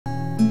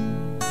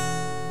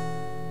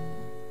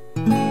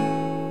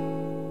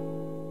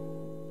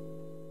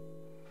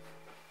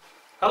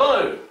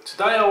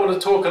Today I want to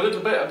talk a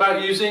little bit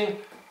about using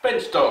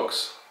bench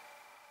dogs.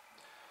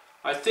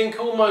 I think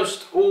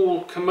almost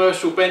all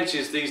commercial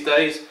benches these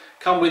days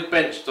come with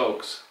bench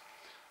dogs.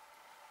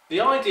 The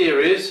idea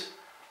is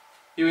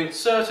you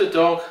insert a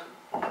dog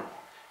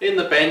in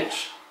the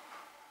bench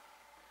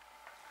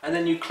and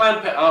then you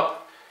clamp it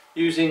up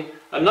using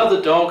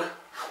another dog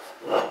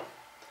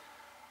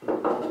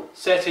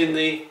set in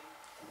the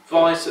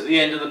vise at the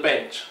end of the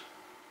bench.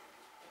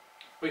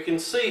 We can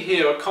see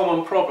here a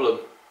common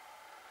problem.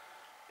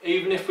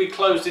 Even if we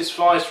close this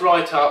vise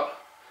right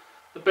up,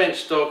 the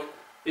bench dog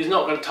is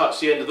not going to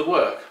touch the end of the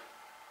work.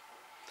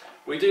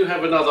 We do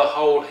have another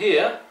hole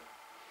here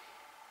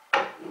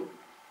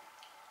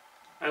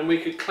and we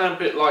could clamp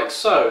it like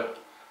so,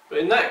 but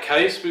in that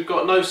case we've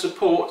got no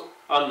support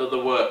under the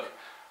work,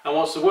 and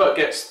once the work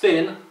gets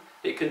thin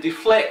it can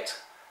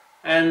deflect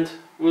and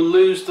we'll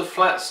lose the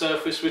flat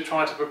surface we're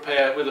trying to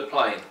prepare with a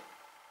plane.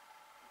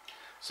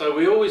 So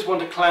we always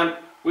want to clamp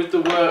with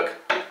the work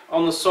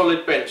on the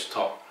solid bench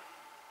top.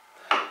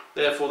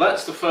 Therefore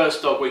that's the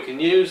first dog we can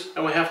use,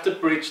 and we have to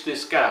bridge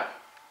this gap.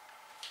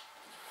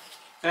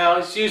 Now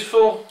it's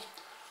useful,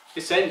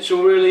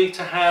 essential really,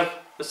 to have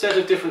a set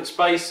of different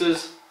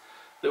spacers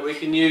that we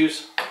can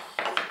use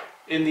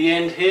in the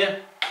end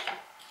here.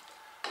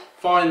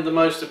 Find the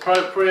most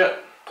appropriate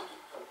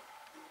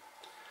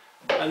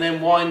and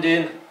then wind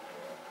in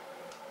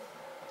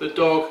the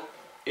dog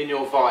in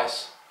your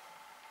vise.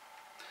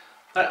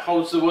 That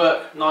holds the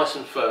work nice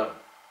and firm.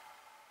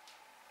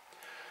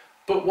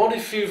 But what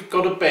if you've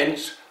got a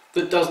bench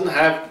that doesn't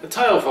have a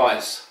tail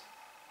vise?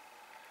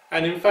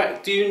 And in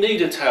fact, do you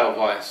need a tail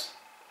vise?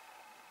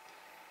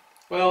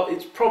 Well,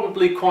 it's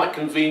probably quite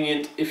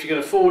convenient if you can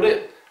afford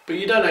it, but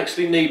you don't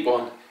actually need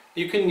one.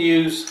 You can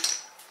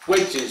use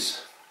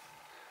wedges.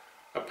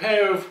 A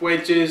pair of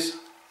wedges,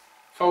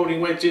 folding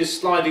wedges,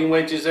 sliding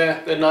wedges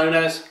they're known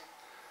as,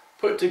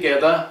 put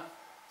together.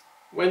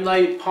 When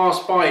they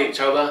pass by each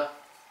other,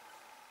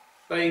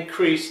 they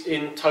increase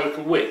in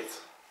total width.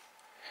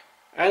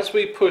 As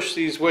we push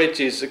these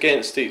wedges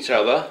against each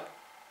other,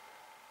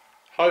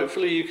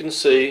 hopefully you can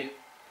see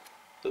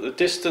that the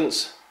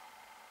distance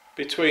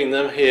between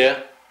them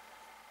here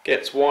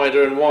gets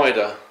wider and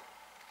wider.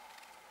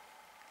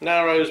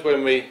 Narrows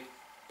when we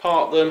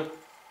part them,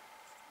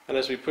 and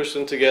as we push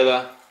them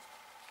together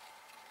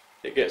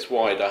it gets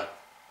wider.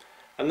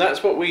 And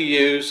that's what we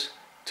use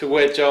to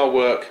wedge our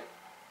work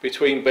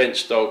between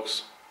bench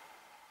dogs.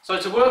 So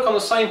to work on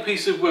the same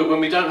piece of wood when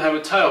we don't have a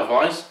tail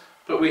vise,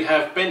 but we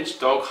have bench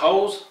dog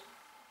holes,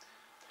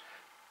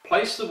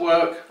 place the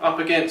work up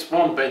against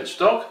one bench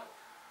dog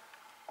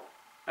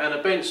and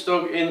a bench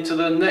dog into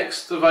the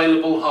next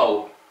available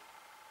hole.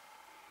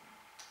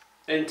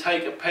 Then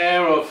take a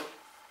pair of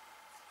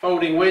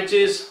folding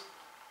wedges,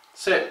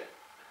 set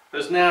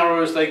as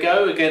narrow as they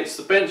go against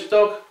the bench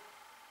dog,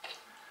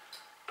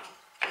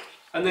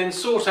 and then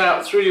sort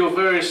out through your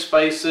various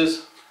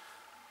spacers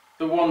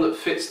the one that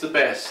fits the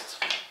best.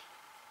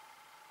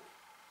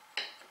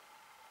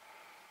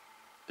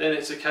 Then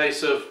it's a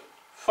case of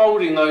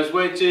folding those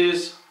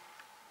wedges,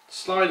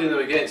 sliding them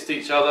against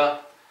each other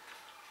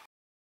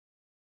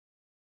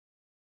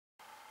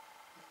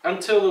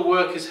until the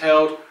work is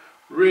held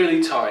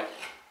really tight.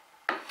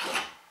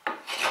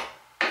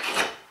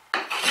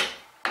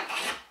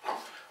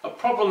 A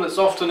problem that's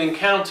often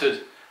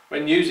encountered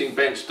when using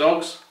bench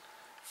dogs,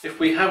 if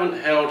we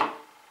haven't held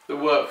the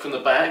work from the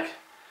back,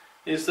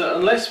 is that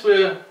unless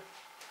we're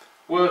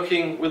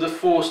working with a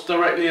force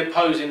directly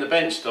opposing the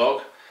bench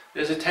dog,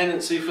 there's a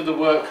tendency for the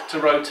work to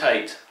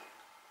rotate.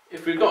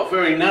 If we've got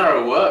very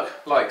narrow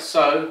work, like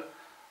so,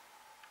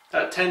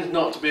 that tends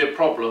not to be a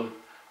problem.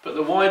 But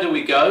the wider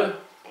we go,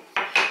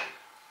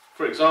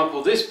 for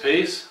example this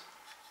piece,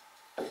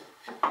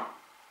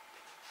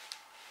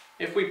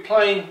 if we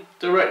plane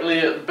directly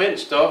at the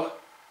bench dog,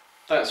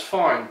 that's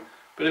fine.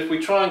 But if we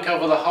try and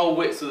cover the whole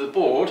width of the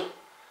board,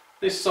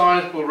 this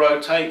side will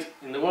rotate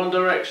in the one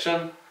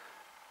direction,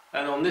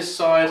 and on this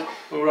side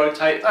will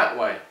rotate that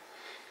way.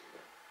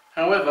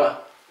 However,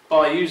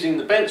 by using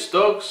the bench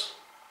dogs,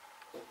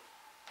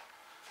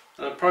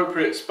 an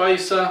appropriate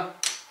spacer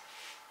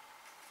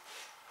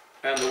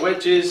and the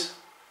wedges,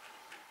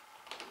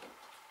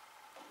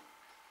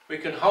 we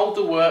can hold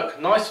the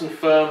work nice and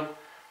firm,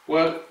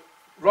 work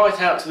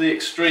right out to the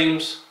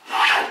extremes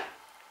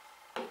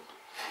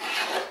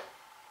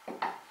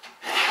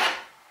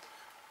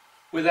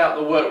without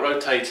the work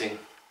rotating.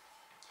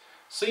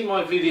 See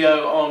my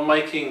video on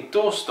making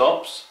door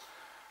stops,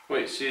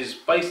 which is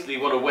basically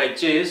what a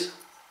wedge is,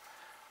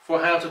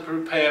 for how to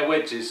prepare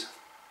wedges.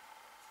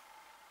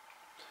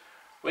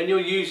 When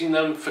you're using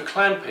them for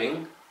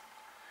clamping,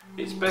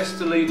 it's best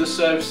to leave the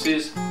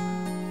surfaces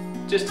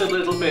just a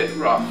little bit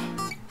rough.